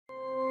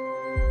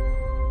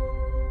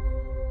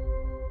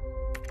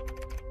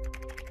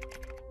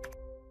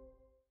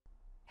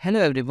Hello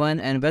everyone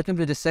and welcome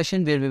to this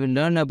session where we will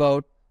learn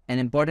about an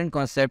important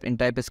concept in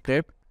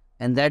TypeScript,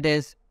 and that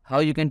is how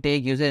you can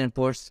take user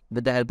inputs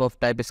with the help of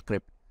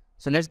TypeScript.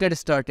 So let's get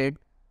started.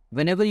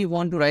 Whenever you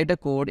want to write a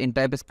code in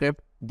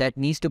TypeScript that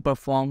needs to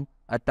perform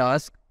a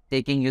task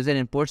taking user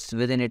inputs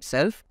within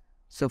itself,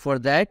 so for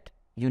that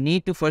you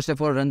need to first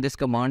of all run this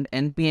command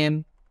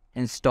npm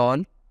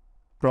install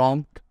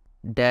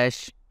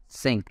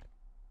prompt-sync.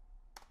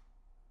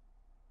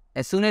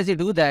 As soon as you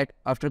do that,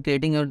 after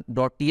creating a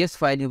 .ts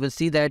file, you will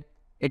see that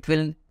it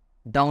will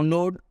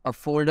download a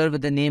folder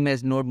with the name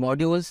as node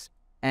modules,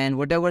 and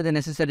whatever the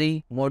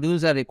necessary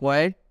modules are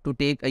required to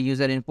take a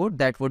user input,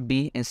 that would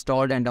be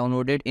installed and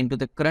downloaded into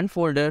the current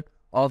folder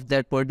of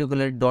that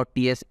particular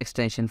 .ts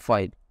extension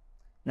file.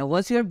 Now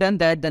once you have done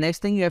that, the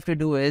next thing you have to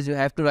do is you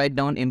have to write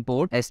down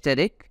import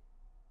asterisk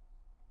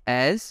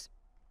as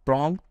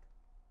prompt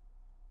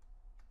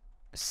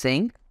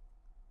sync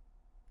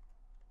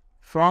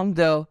from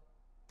the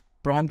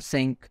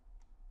parseInt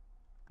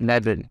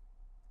library.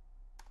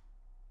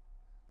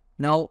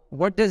 Now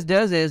what this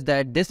does is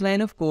that this line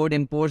of code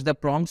imports the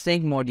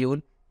parseInt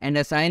module and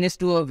assigns it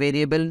to a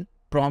variable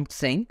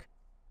parseInt,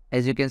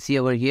 as you can see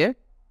over here.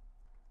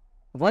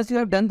 Once you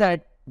have done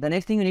that, the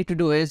next thing you need to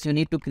do is you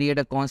need to create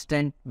a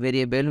constant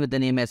variable with the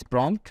name as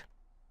prompt,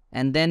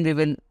 and then we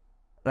will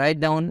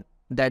write down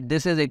that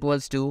this is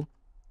equals to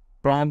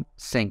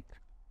parseInt.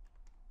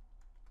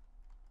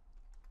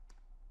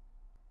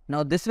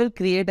 Now this will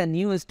create a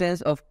new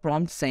instance of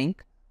parseInt,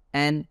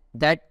 and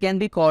that can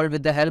be called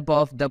with the help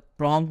of the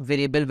prompt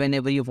variable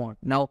whenever you want.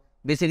 Now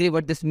basically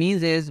what this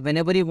means is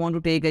whenever you want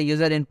to take a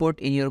user input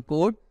in your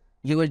code,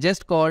 you will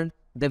just call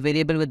the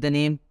variable with the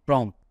name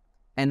prompt.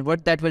 And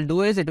what that will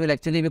do is it will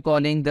actually be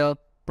calling the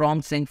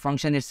parseInt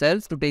function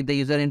itself to take the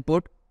user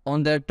input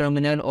on the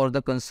terminal or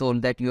the console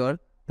that you are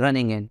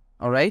running in.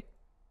 Alright.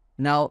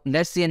 Now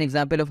let's see an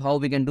example of how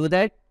we can do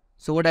that.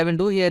 So what I will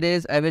do here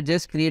is I will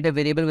just create a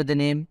variable with the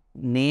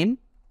name,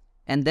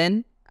 and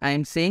then I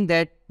am saying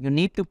that you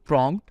need to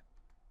prompt.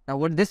 Now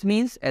what this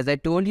means, as I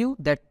told you,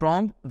 that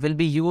prompt will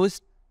be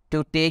used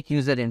to take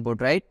user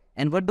input, right?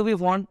 And what do we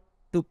want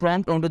to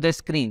prompt onto the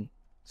screen?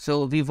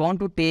 So we want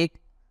to take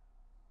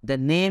the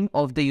name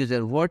of the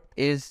user. What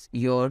is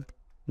your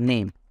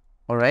name?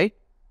 Alright.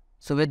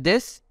 So with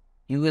this,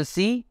 you will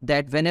see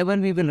that whenever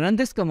we will run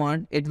this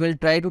command, it will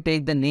try to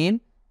take the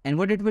name. And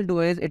what it will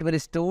do is it will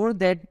store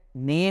that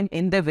name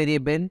in the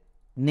variable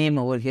name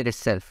over here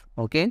itself.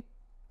 Okay.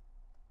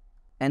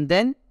 And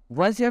then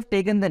once you have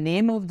taken the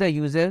name of the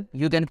user,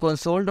 you can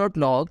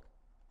console.log,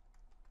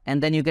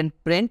 and then you can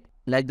print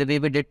like the way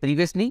we did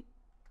previously,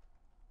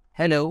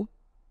 hello,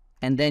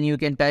 and then you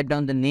can type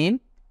down the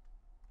name.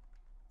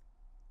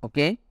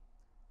 Okay.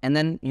 And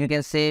then you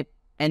can say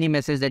any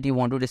message that you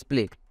want to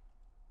display.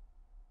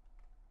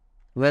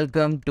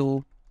 Welcome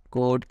to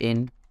Code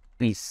in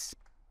Peace.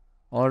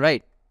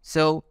 Alright.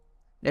 So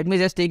let me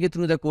just take you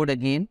through the code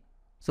again.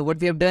 So what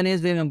we have done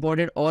is we have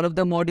imported all of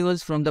the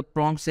modules from the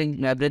parseInt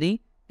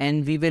library,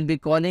 and we will be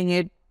calling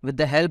it with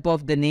the help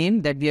of the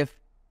name that we have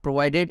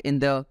provided in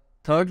the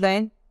third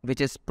line,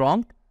 which is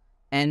prompt.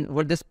 And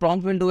what this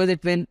prompt will do is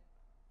it will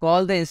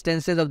call the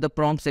instances of the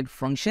parseInt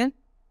function.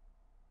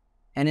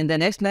 And in the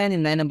next line,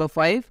 in line number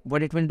 5,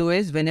 what it will do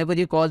is whenever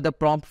you call the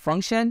prompt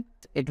function,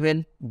 it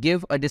will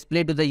give a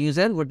display to the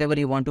user, whatever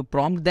you want to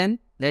prompt them.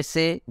 Let's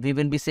say we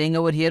will be saying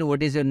over here,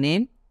 what is your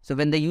name? So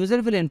when the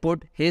user will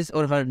input his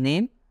or her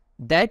name,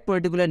 that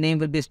particular name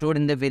will be stored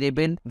in the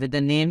variable with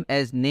the name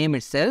as name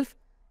itself.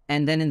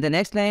 And then in the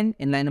next line,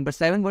 in line number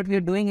 7, what we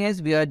are doing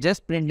is we are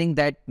just printing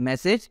that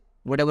message,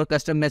 whatever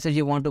custom message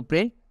you want to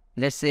print.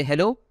 Let's say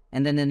hello,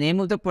 and then the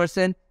name of the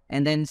person,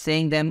 and then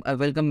saying them a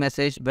welcome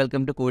message,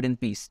 welcome to Code in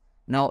Peace.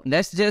 Now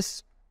let's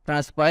just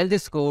transpile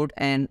this code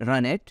and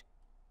run it.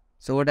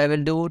 So what I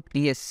will do,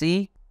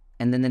 tsc,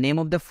 and then the name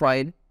of the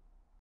file.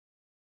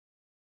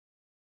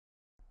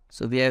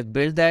 So we have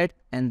built that,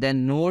 and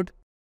then node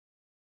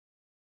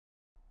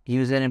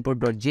user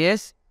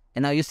input.js,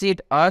 and now you see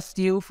it asks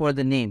you for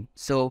the name.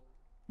 So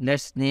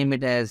let's name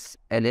it as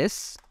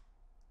Alice,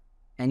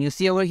 and you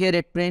see over here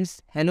it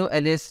prints hello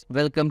Alice,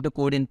 welcome to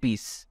Code in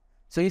Peace.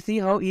 So you see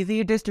how easy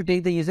it is to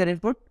take the user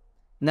input.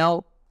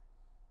 Now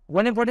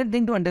one important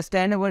thing to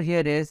understand over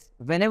here is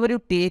whenever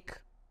you take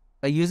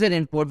a user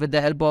input with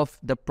the help of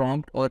the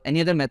prompt or any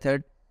other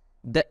method,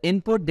 the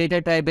input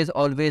data type is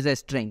always a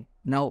string.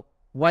 Now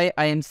why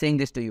I am saying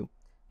this to you?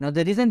 Now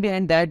the reason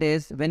behind that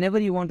is whenever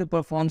you want to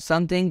perform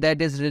something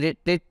that is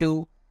related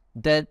to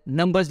the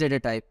numbers data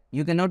type,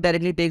 you cannot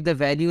directly take the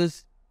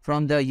values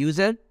from the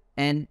user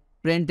and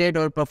print it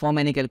or perform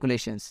any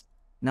calculations.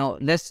 Now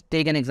let's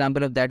take an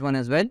example of that one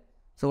as well.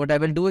 So what I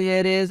will do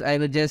here is I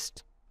will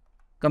just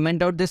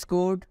comment out this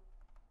code,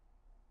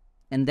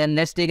 and then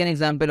let's take an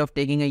example of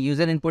taking a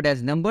user input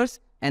as numbers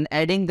and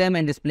adding them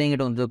and displaying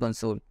it on the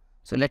console.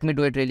 So let me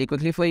do it really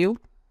quickly for you.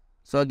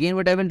 So again,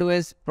 what I will do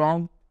is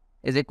prompt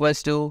is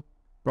equals to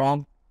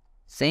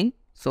parseInt.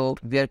 So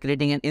we are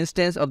creating an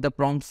instance of the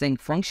parseInt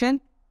function.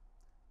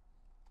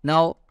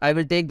 Now I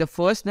will take the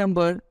first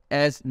number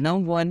as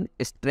num1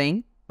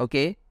 string,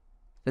 okay,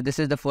 So this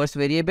is the first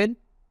variable,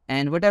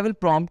 and what I will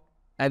prompt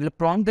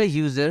the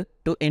user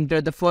to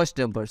enter the first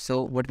number.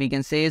 So what we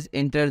can say is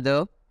enter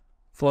the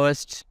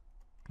first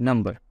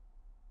number.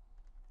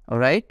 All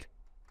right.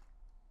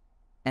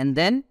 And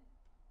then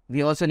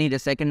we also need a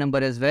second number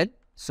as well.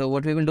 So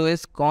what we will do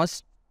is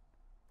const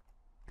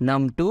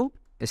num2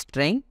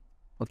 string,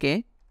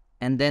 okay,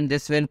 and then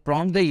this will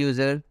prompt the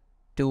user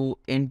to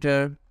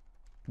enter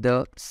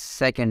the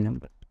second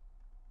number.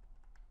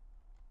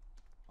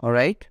 All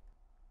right.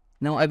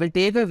 Now I will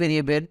take a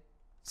variable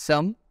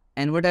sum,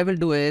 and what I will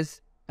do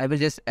is I will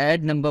just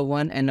add number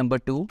 1 and number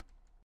 2,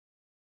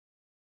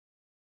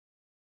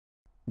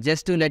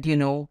 just to let you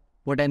know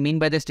what I mean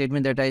by the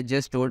statement that I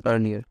just told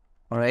earlier.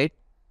 All right.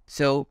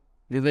 So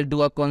we will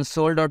do a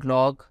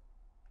console.log,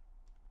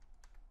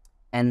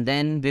 and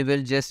then we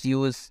will just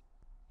use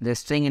the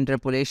string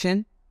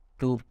interpolation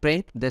to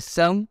print the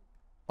sum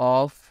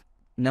of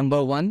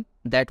number 1,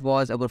 that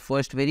was our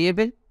first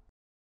variable,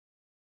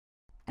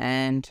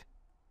 and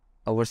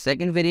our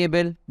second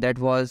variable, that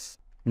was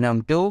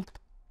num2,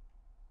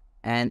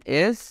 and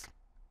is,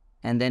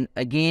 and then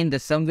again the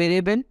sum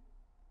variable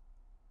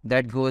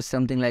that goes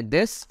something like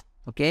this.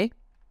 Okay.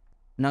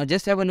 Now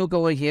just have a look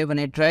over here. When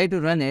I try to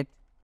run it,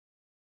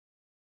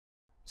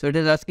 so it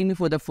is asking me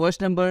for the first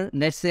number.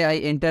 Let's say I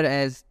enter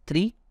as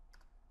 3,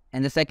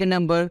 and the second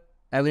number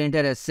I will enter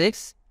as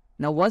 6.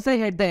 Now once I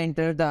hit the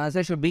enter, the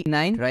answer should be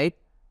 9, right?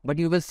 But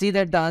you will see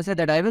that the answer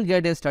that I will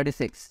get is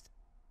 36.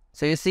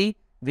 So you see,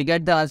 we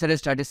get the answer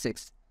is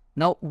 36.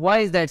 Now why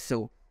is that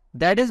so?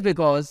 That is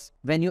because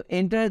when you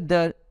enter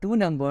the two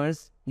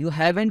numbers, you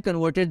haven't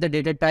converted the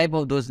data type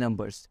of those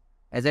numbers.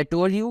 As I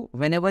told you,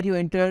 whenever you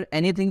enter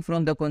anything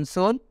from the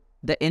console,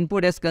 the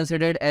input is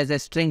considered as a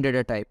string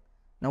data type.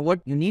 Now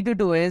what you need to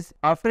do is,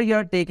 after you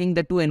are taking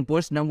the two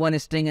inputs,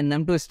 num1 string and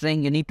num2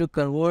 string, you need to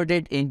convert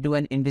it into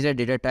an integer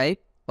data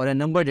type or a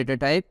number data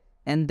type,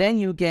 and then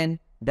you can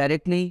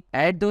directly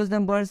add those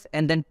numbers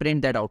and then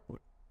print that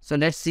output. So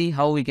let's see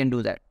how we can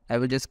do that. I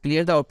will just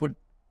clear the output,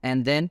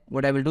 and then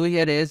what I will do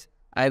here is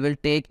I will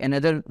take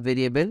another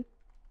variable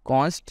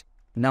const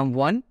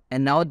num1,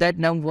 and now that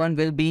num1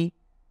 will be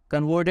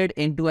converted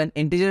into an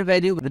integer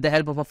value with the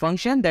help of a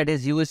function that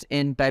is used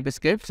in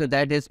TypeScript. So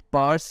that is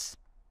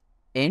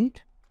parseInt.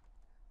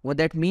 What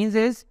that means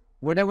is,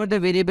 whatever the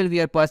variable we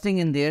are passing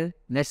in there,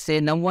 let's say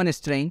num1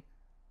 string,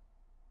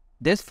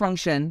 this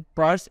function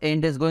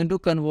parseInt is going to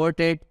convert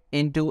it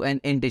into an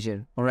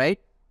integer. All right.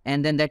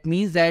 And then that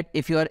means that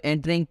if you are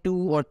entering 2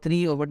 or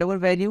 3 or whatever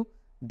value,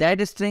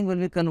 that string will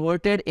be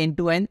converted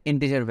into an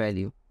integer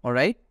value. All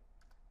right.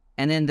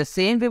 And in the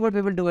same way, what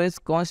we will do is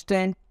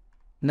constant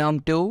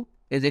num2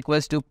 is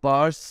equals to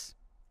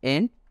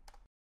parseInt.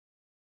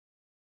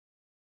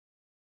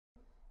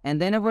 And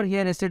then over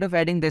here, instead of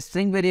adding the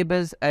string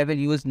variables, I will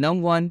use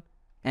num1,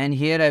 and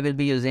here I will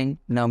be using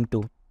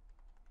num2.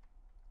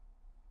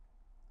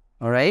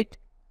 All right.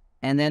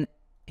 And then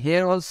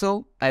here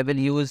also, I will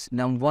use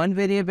num1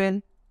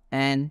 variable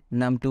and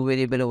num2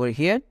 variable over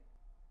here.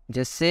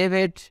 Just save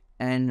it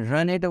and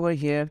run it over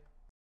here.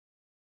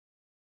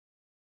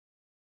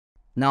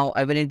 Now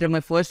I will enter my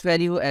first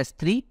value as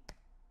 3,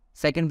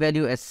 second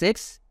value as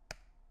 6.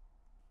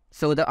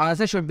 So the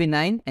answer should be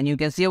 9, and you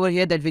can see over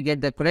here that we get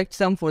the correct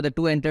sum for the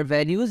two entered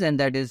values, and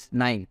that is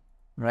 9,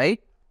 right?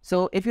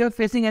 So if you are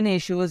facing any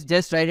issues,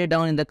 just write it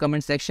down in the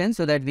comment section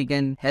so that we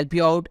can help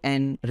you out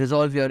and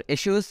resolve your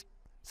issues.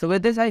 So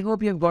with this, I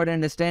hope you've got an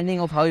understanding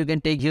of how you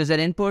can take user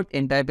input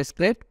in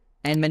TypeScript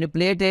and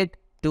manipulate it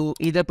to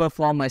either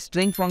perform a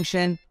string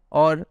function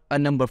or a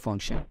number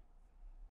function.